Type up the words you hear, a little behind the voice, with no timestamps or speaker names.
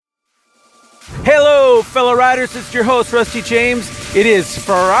Hello, fellow riders. It's your host, Rusty James. It is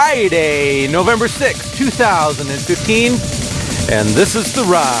Friday, November 6th, 2015, and this is The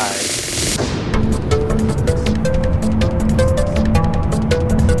Ride.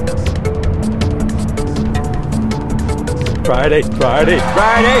 Friday.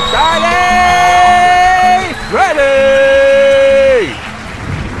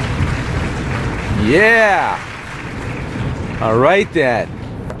 Yeah. All right, then.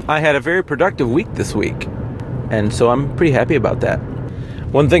 I had a very productive week this week, and so I'm pretty happy about that.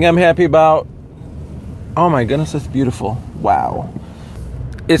 One thing I'm happy about, oh my goodness, that's beautiful. Wow.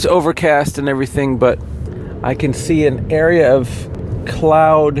 It's overcast and everything, but I can see an area of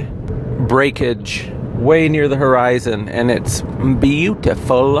cloud breakage way near the horizon, and it's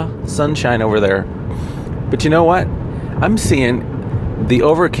beautiful sunshine over there. But you know what? I'm seeing the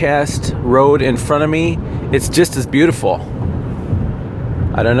overcast road in front of me. It's just as beautiful.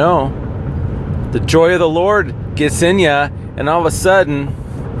 I don't know. The joy of the Lord gets in ya, and all of a sudden,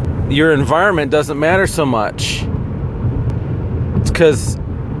 your environment doesn't matter so much. It's because,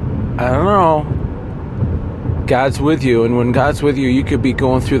 I don't know, God's with you, and when God's with you, you could be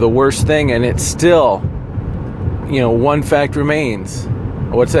going through the worst thing, and it's still, one fact remains.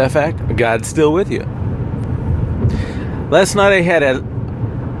 What's that fact? God's still with you. Last night I had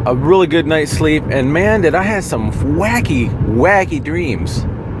a really good night's sleep, and man, did I have some wacky dreams.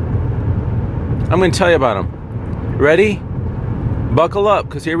 I'm going to tell you about them. Ready? Buckle up,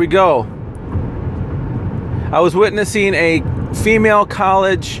 because here we go. I was witnessing a female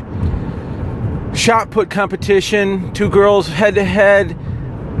college shot put competition. Two girls head to head,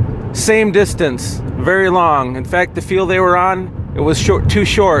 same distance, very long. In fact, the field they were on, it was too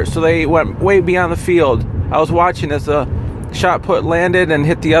short, so they went way beyond the field. I was watching as the shot put landed and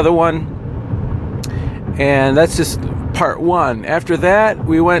hit the other one, and that's just part one. After that,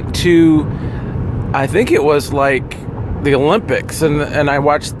 we went to, I think it was like the Olympics, and I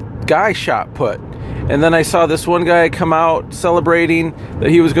watched guy shot put, and then I saw this one guy come out celebrating that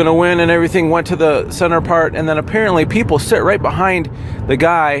he was going to win and everything, went to the center part, and then apparently people sit right behind the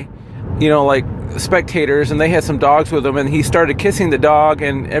guy, like spectators, and they had some dogs with them, and he started kissing the dog,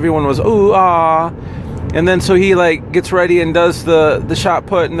 and everyone was ooh ah. And then so he gets ready and does the shot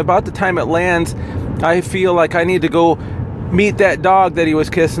put, and about the time it lands, I feel like I need to go meet that dog that he was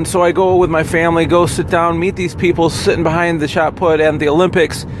kissing. So I go with my family, go sit down, meet these people sitting behind the shot put and the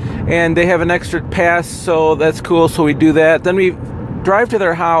Olympics, and they have an extra pass, so that's cool. So we do that. Then we drive to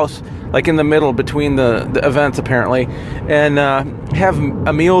their house, like in the middle between the events apparently, and have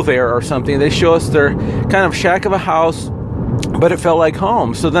a meal there or something. They show us their kind of shack of a house, but it felt like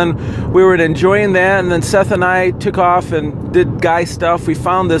home. So then we were enjoying that, and then Seth and I took off and did guy stuff. We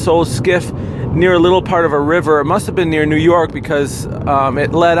found this old skiff near a little part of a river. It must have been near New York, because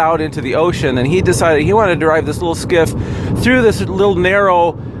it led out into the ocean, and he decided he wanted to drive this little skiff through this little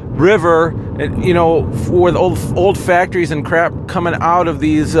narrow river, and, with old factories and crap coming out of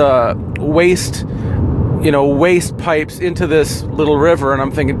these waste pipes into this little river. And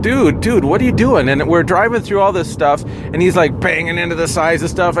I'm thinking, dude, what are you doing? And we're driving through all this stuff, and he's like banging into the sides of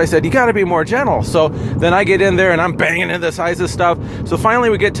stuff. I said, you got to be more gentle. So then I get in there, and I'm banging into the sides of stuff. So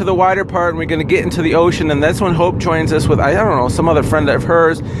finally we get to the wider part, and we're going to get into the ocean, and that's when Hope joins us with, I don't know, some other friend of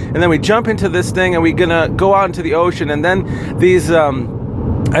hers. And then we jump into this thing, and we're going to go out into the ocean. And then these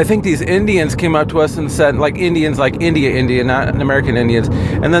I think these Indians came up to us and said, like Indians, like India, not American Indians.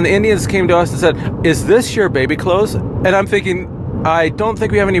 And then the Indians came to us and said, is this your baby clothes? And I'm thinking, I don't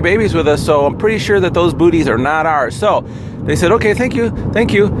think we have any babies with us, so I'm pretty sure that those booties are not ours. So they said, okay, thank you,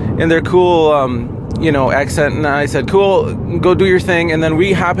 in their cool, accent. And I said, cool, go do your thing. And then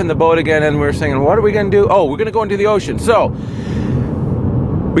we hop in the boat again, and we're saying, what are we going to do? Oh, we're going to go into the ocean. So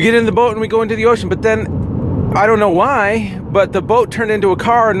we get in the boat and we go into the ocean, but then I don't know why, but the boat turned into a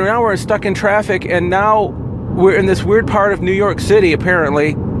car, and now we're stuck in traffic, and now we're in this weird part of New York City,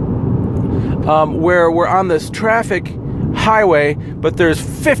 apparently, where we're on this traffic highway, but there's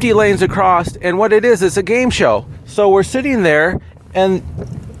 50 lanes across, and what it is, it's a game show. So we're sitting there, and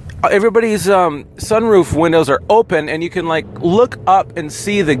everybody's sunroof windows are open, and you can look up and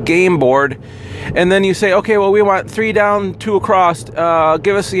see the game board, and then you say, okay, well, we want 3 down, 2 across,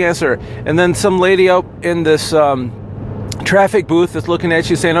 give us the answer. And then some lady out in this traffic booth is looking at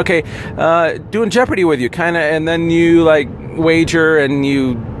you saying, okay, doing Jeopardy with you, kind of, and then you wager and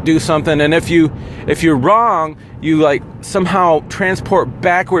you do something, and if you're wrong, you somehow transport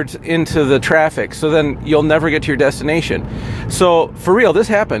backwards into the traffic, so then you'll never get to your destination. So for real, this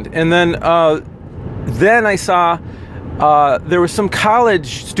happened. And then I saw there were some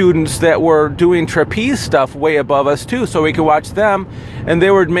college students that were doing trapeze stuff way above us too, so we could watch them. And they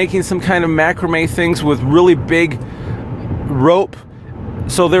were making some kind of macrame things with really big rope.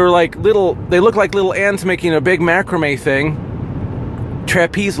 So they were like they looked like little ants making a big macrame thing,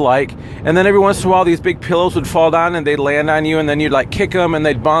 trapeze-like. And then every once in a while these big pillows would fall down and they'd land on you, and then you'd like kick them and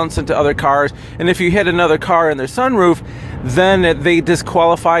they'd bounce into other cars. And if you hit another car in their sunroof, then they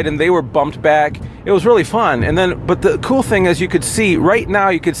disqualified and they were bumped back. It was really fun. And then, but the cool thing is you could see, right now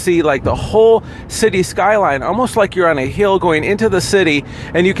you could see like the whole city skyline, almost like you're on a hill going into the city,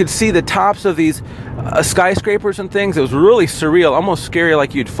 and you could see the tops of these skyscrapers and things. It was really surreal, almost scary,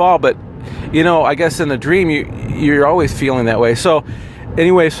 like you'd fall. But, you know, I guess in a dream you're always feeling that way. So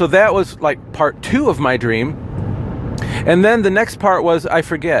anyway, so that was like part 2 of my dream. And then the next part was, I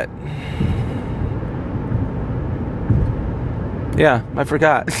forget. Yeah, I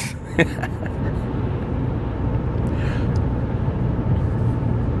forgot.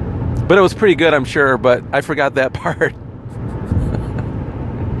 But it was pretty good, I'm sure, but I forgot that part.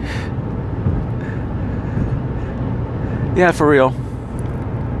 Yeah, for real.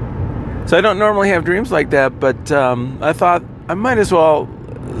 So I don't normally have dreams like that, but I thought I might as well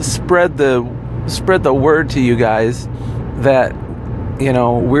spread the word to you guys that, you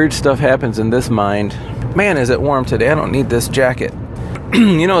know, weird stuff happens in this mind. Man, is it warm today. I don't need this jacket.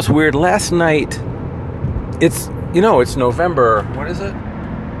 You know, it's weird. Last night, it's November, what is it?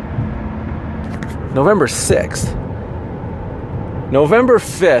 November 6th. November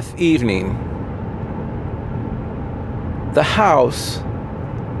 5th evening, the house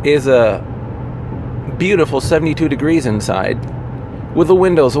is a beautiful 72 degrees inside with the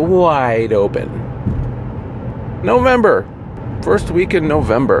windows wide open. November. First week in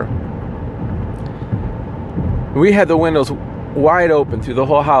November. We had the windows wide open through the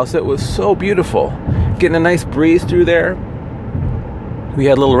whole house. It was so beautiful. Getting a nice breeze through there. We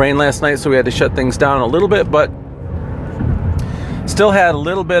had a little rain last night, so we had to shut things down a little bit, but still had a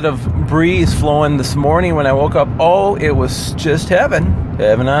little bit of breeze flowing this morning when I woke up. Oh, it was just heaven.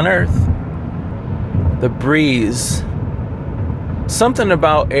 Heaven on earth. The breeze. Something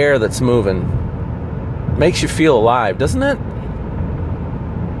about air that's moving makes you feel alive, doesn't it?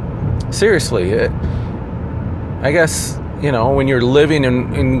 Seriously, I guess, you know, when you're living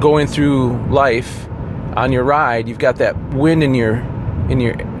and going through life on your ride, you've got that wind in your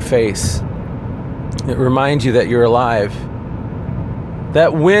face. It reminds you that you're alive.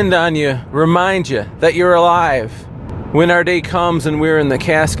 That wind on you reminds you that you're alive. When our day comes and we're in the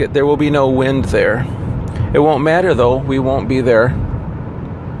casket, there will be no wind there. It won't matter though, we won't be there.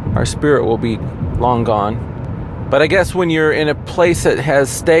 Our spirit will be long gone. But I guess when you're in a place that has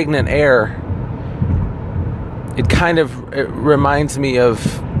stagnant air, it reminds me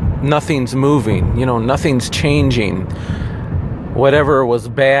of nothing's moving, you know, nothing's changing. Whatever was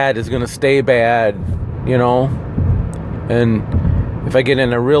bad is going to stay bad, you know. And if I get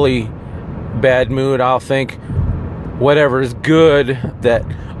in a really bad mood, I'll think whatever's good that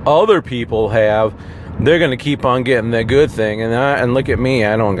other people have, they're going to keep on getting the good thing. And look at me,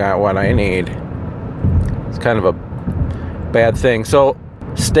 I don't got what I need. It's kind of a bad thing. So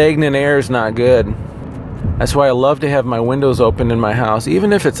stagnant air is not good. That's why I love to have my windows open in my house,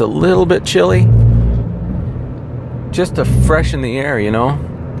 even if it's a little bit chilly, just to freshen the air, you know.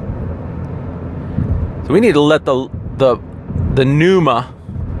 So we need to let the pneuma,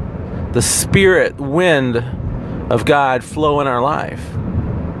 the spirit wind of God flow in our life.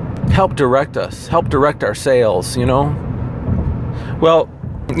 Help direct us, help direct our sails, you know. Well,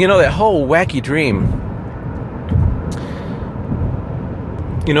 you know, that whole wacky dream.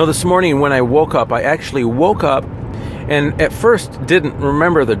 You know, this morning when I woke up, I actually woke up and at first didn't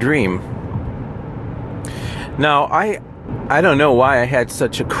remember the dream. Now, I don't know why I had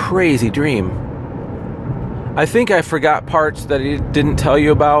such a crazy dream. I think I forgot parts that I didn't tell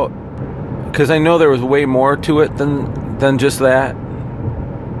you about, because I know there was way more to it than just that.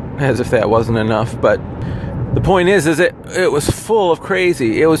 As if that wasn't enough. But the point is it was full of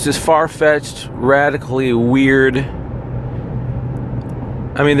crazy. It was just far-fetched, radically weird.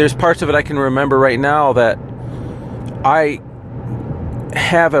 I mean, there's parts of it I can remember right now that I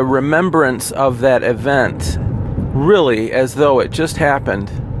have a remembrance of that event, really, as though it just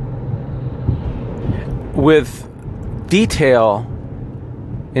happened, with detail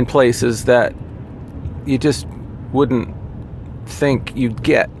in places that you just wouldn't think you'd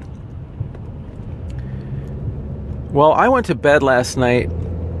get. Well, I went to bed last night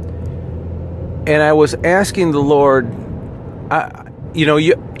and I was asking the Lord, you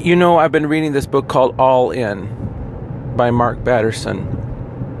know, I've been reading this book called All In by Mark Batterson.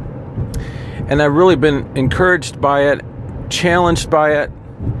 And I've really been encouraged by it. challenged by it.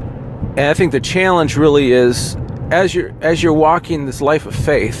 And I think the challenge really is, as you're walking this life of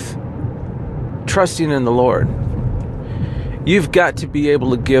faith, trusting in the Lord, you've got to be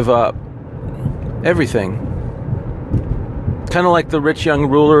able to give up everything. Kind of like the rich young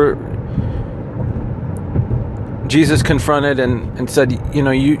ruler Jesus confronted and said,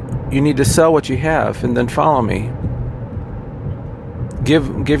 you need to sell what you have and then follow me.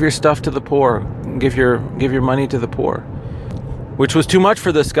 Give your stuff to the poor. Give your money to the poor. Which was too much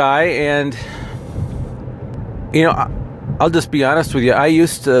for this guy. And, I'll just be honest with you. I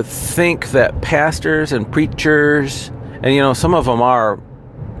used to think that pastors and preachers, and, some of them are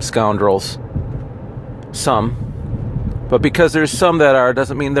scoundrels. Some. But because there's some that are,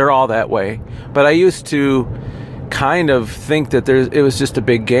 doesn't mean they're all that way. But I used to kind of think that it was just a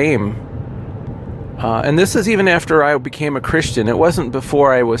big game. And this is even after I became a Christian. It wasn't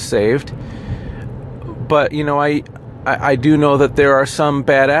before I was saved. But, I do know that there are some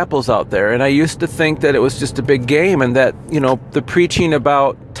bad apples out there. And I used to think that it was just a big game, and that, the preaching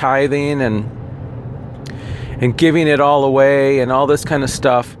about tithing and giving it all away and all this kind of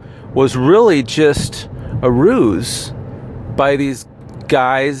stuff was really just a ruse by these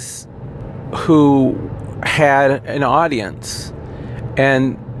guys who had an audience.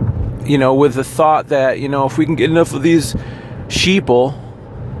 And, with the thought that, if we can get enough of these sheeple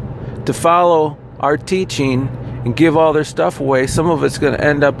to follow our teaching and give all their stuff away, some of it's going to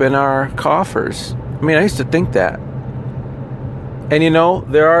end up in our coffers. I used to think that. And,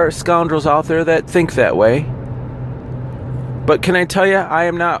 there are scoundrels out there that think that way. But can I tell you, I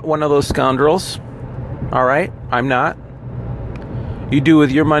am not one of those scoundrels. All right? I'm not. You do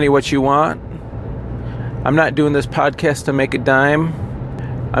with your money what you want. I'm not doing this podcast to make a dime.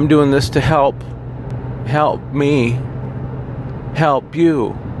 I'm doing this to help me help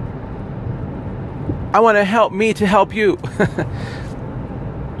you. I want to help me to help you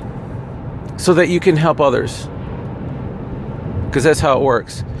so that you can help others, because that's how it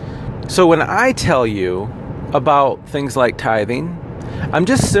works. So when I tell you about things like tithing, I'm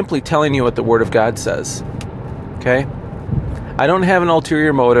just simply telling you what the Word of God says. Okay? I don't have an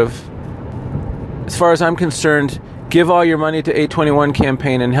ulterior motive. As far as I'm concerned, give all your money to A21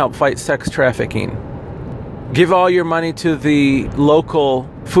 campaign and help fight sex trafficking. Give all your money to the local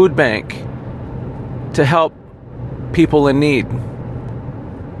food bank to help people in need.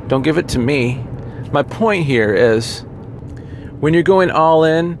 Don't give it to me. My point here is, when you're going all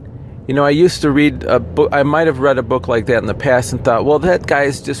in, I used to read a book. I might have read a book like that in the past and thought, well, that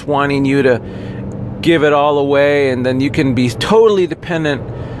guy's just wanting you to give it all away, and then you can be totally dependent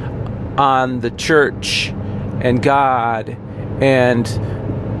on the church and God, and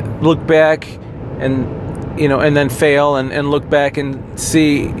look back and and then fail and look back and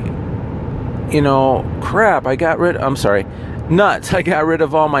see, crap, I got rid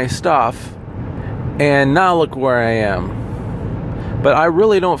of all my stuff, and now look where I am. But I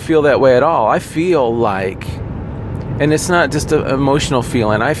really don't feel that way at all. I feel like, and it's not just an emotional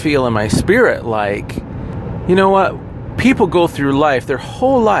feeling, I feel in my spirit like, people go through life, their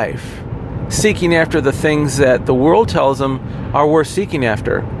whole life, seeking after the things that the world tells them are worth seeking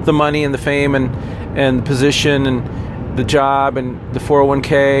after. The money and the fame and the position and the job and the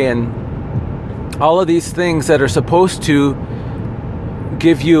 401k and all of these things that are supposed to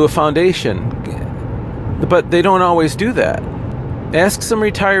give you a foundation. But they don't always do that. Ask some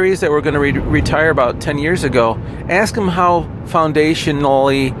retirees that were going to retire about 10 years ago. Ask them how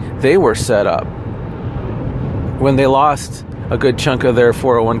foundationally they were set up when they lost a good chunk of their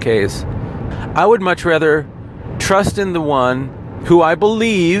 401ks. I would much rather trust in the one who I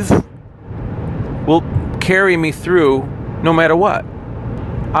believe will carry me through no matter what.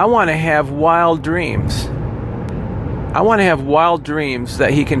 I want to have wild dreams. I want to have wild dreams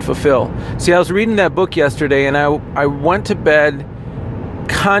that he can fulfill. See, I was reading that book yesterday, and I went to bed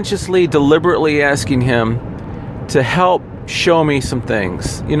consciously, deliberately asking him to help show me some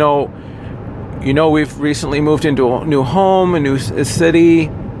things. We've recently moved into a new home, a new city,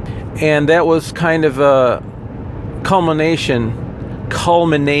 and that was kind of a culmination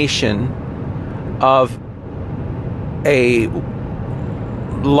of a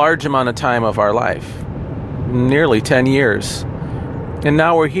large amount of time of our life, nearly 10 years. And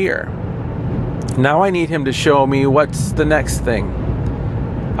now we're here. Now I need him to show me what's the next thing.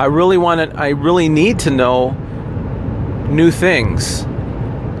 I really need to know new things.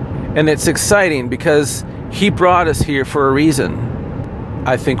 And it's exciting because he brought us here for a reason.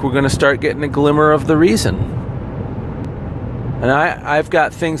 I think we're going to start getting a glimmer of the reason. And I've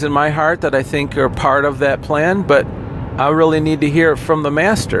got things in my heart that I think are part of that plan, but I really need to hear it from the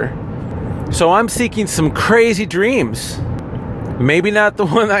Master. So I'm seeking some crazy dreams. Maybe not the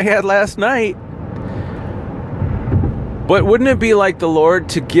one I had last night. But wouldn't it be like the Lord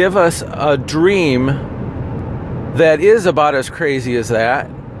to give us a dream that is about as crazy as that,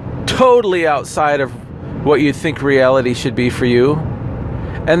 totally outside of what you think reality should be for you,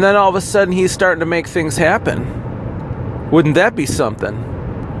 and then all of a sudden He's starting to make things happen? Wouldn't that be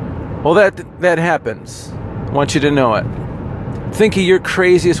something? Well, that happens. I want you to know it. Think of your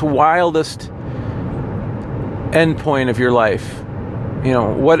craziest, wildest endpoint of your life. You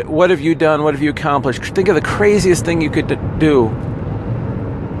know, what have you done? What have you accomplished? Think of the craziest thing you could do.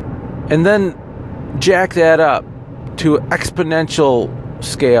 And then jack that up to exponential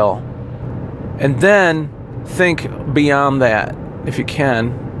scale. And then think beyond that, if you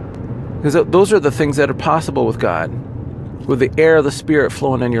can. Because those are the things that are possible with God. With the air of the Spirit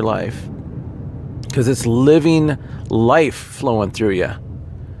flowing in your life. Because it's living life flowing through you.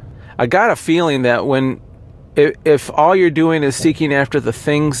 I got a feeling that if all you're doing is seeking after the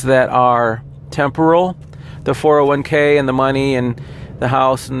things that are temporal, the 401k and the money and the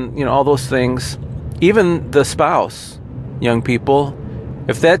house and, you know, all those things, even the spouse, young people,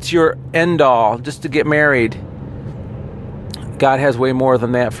 if that's your end all, just to get married, God has way more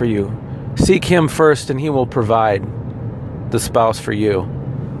than that for you. Seek Him first and He will provide the spouse for you.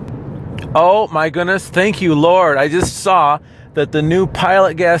 Oh my goodness, thank you, Lord. I just saw that the new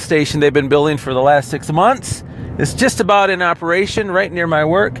pilot gas station they've been building for the last 6 months is just about in operation right near my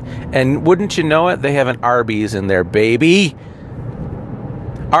work. And wouldn't you know it, they have an Arby's in there, baby.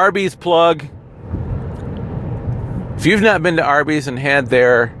 Arby's plug. If you've not been to Arby's and had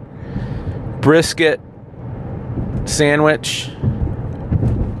their brisket sandwich,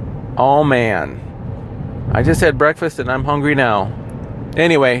 oh man. I just had breakfast and I'm hungry now.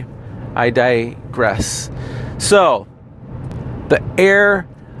 Anyway, I digress. So, the air,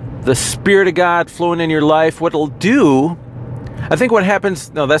 the Spirit of God flowing in your life, what it'll do, I think what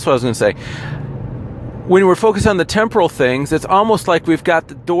happens, no, that's what I was going to say. When we're focused on the temporal things, it's almost like we've got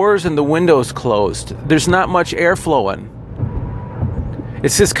the doors and the windows closed. There's not much air flowing.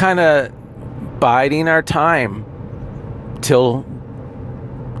 It's just kind of biding our time till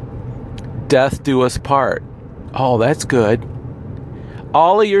death do us part. Oh, that's good.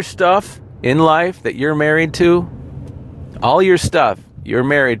 All of your stuff in life that you're married to, all your stuff, you're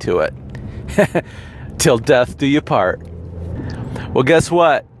married to it. Till death do you part. Well, guess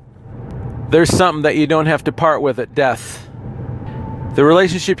what? There's something that you don't have to part with at death. The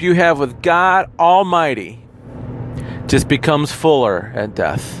relationship you have with God Almighty just becomes fuller at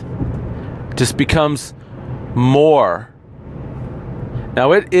death. Just becomes more.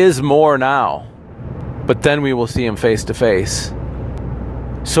 Now, it is more now, but then we will see Him face to face.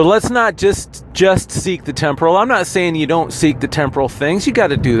 So let's not just seek the temporal. I'm not saying you don't seek the temporal things. You got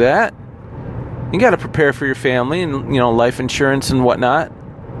to do that. You got to prepare for your family and, you know, life insurance and whatnot.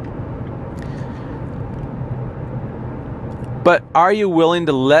 But are you willing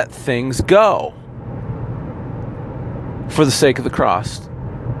to let things go for the sake of the cross?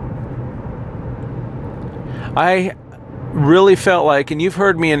 I really felt like, and you've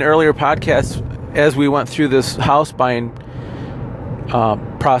heard me in earlier podcasts as we went through this house buying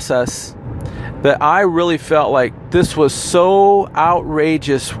process, that I really felt like this was so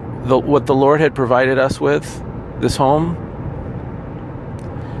outrageous, what the Lord had provided us with, this home.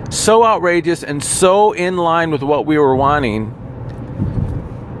 So outrageous and so in line with what we were wanting.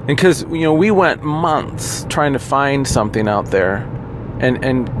 And because, you know, we went months trying to find something out there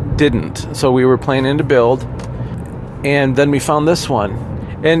and didn't. So we were planning to build. And then we found this one.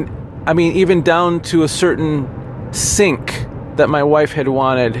 And I mean, even down to a certain sink that my wife had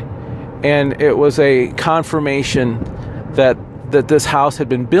wanted. And it was a confirmation that this house had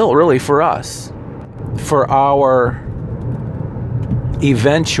been built really for us, for our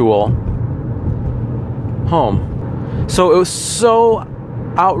eventual home. So it was so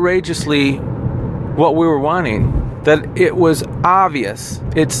outrageously what we were wanting that it was obvious.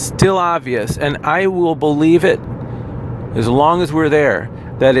 It's still obvious, and I will believe it as long as we're there,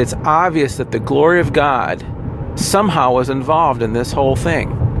 that it's obvious that the glory of God somehow was involved in this whole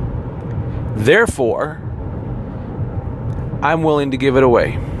thing. Therefore, I'm willing to give it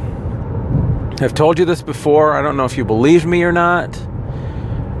away. I've told you this before. I don't know if you believe me or not.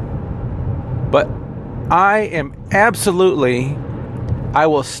 But I am absolutely, I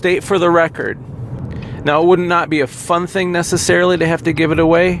will state for the record. Now, it would not be a fun thing necessarily to have to give it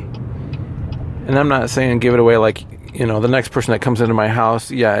away. And I'm not saying give it away like, you know, the next person that comes into my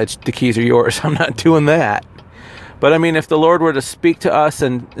house, yeah, the keys are yours. I'm not doing that. But I mean, if the Lord were to speak to us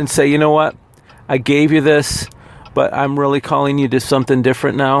and say, you know what, I gave you this, but I'm really calling you to something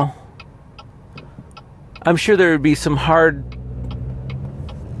different now, I'm sure there would be some hard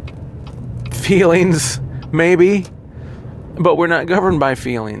feelings, maybe, but we're not governed by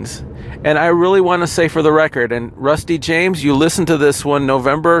feelings. And I really want to say for the record, and Rusty James, you listen to this one,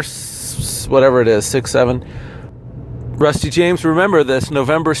 November, whatever it is, 6, 7. Rusty James, remember this,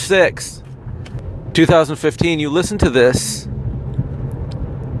 November 6th, 2015, you listen to this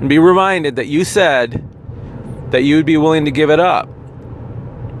and be reminded that you said that you would be willing to give it up.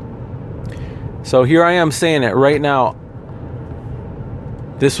 So here I am saying it right now.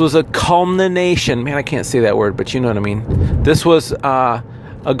 This was a culmination. Man, I can't say that word, but you know what I mean. This was a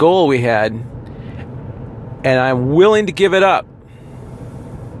goal we had, and I'm willing to give it up.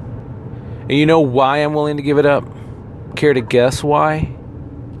 And you know why I'm willing to give it up? Care to guess why?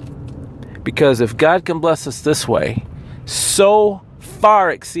 Because if God can bless us this way, so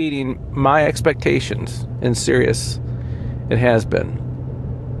far exceeding my expectations, and serious it has been,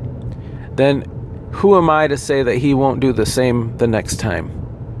 then who am I to say that He won't do the same the next time?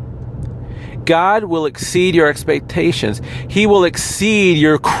 God will exceed your expectations. He will exceed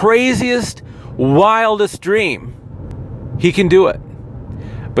your craziest, wildest dream. He can do it.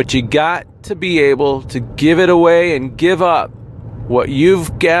 But you got to be able to give it away and give up what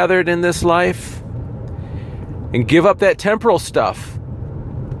you've gathered in this life and give up that temporal stuff.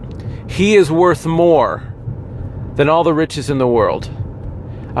 He is worth more than all the riches in the world.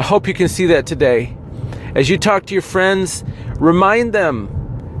 I hope you can see that today. As you talk to your friends, remind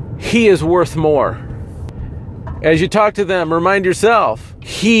them He is worth more. As you talk to them, remind yourself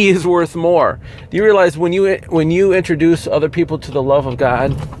He is worth more. Do you realize when you introduce other people to the love of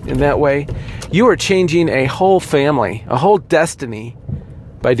God in that way, you are changing a whole family, a whole destiny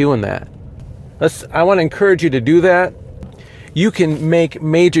by doing that. I want to encourage you to do that. You can make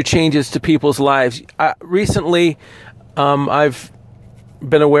major changes to people's lives. Recently, I've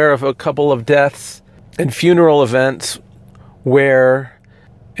been aware of a couple of deaths and funeral events where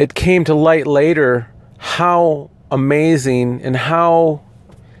it came to light later how amazing and how,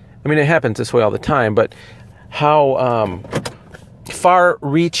 I mean, it happens this way all the time, but how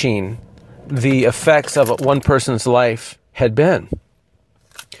far-reaching the effects of one person's life had been.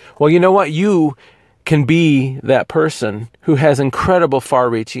 Well, you know what? You can be that person who has incredible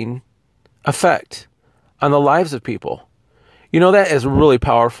far-reaching effect on the lives of people. You know, that is really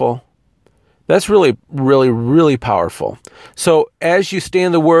powerful. That's really, really, really powerful. So as you stay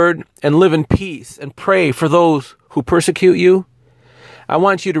in the Word and live in peace and pray for those who persecute you, I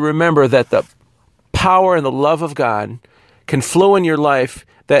want you to remember that the power and the love of God can flow in your life.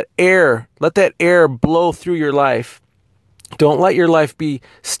 That air, let that air blow through your life. Don't let your life be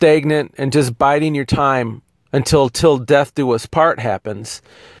stagnant and just biding your time until death do us part happens.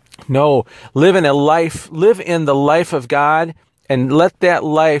 No, live in the life of God, and let that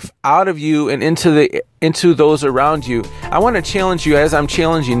life out of you and into those around you. I want to challenge you, as I'm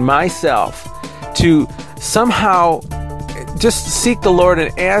challenging myself, to somehow just seek the Lord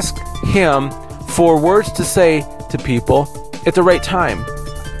and ask Him for words to say to people at the right time.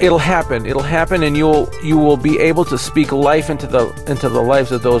 It'll happen, and you will be able to speak life into the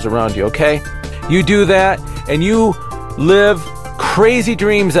lives of those around you. Okay, you do that, and you live crazy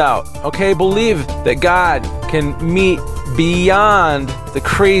dreams out. Okay, believe that God can meet beyond the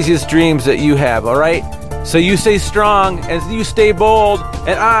craziest dreams that you have. All right, so you stay strong and you stay bold,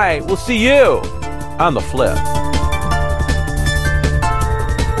 and I will see you on the flip.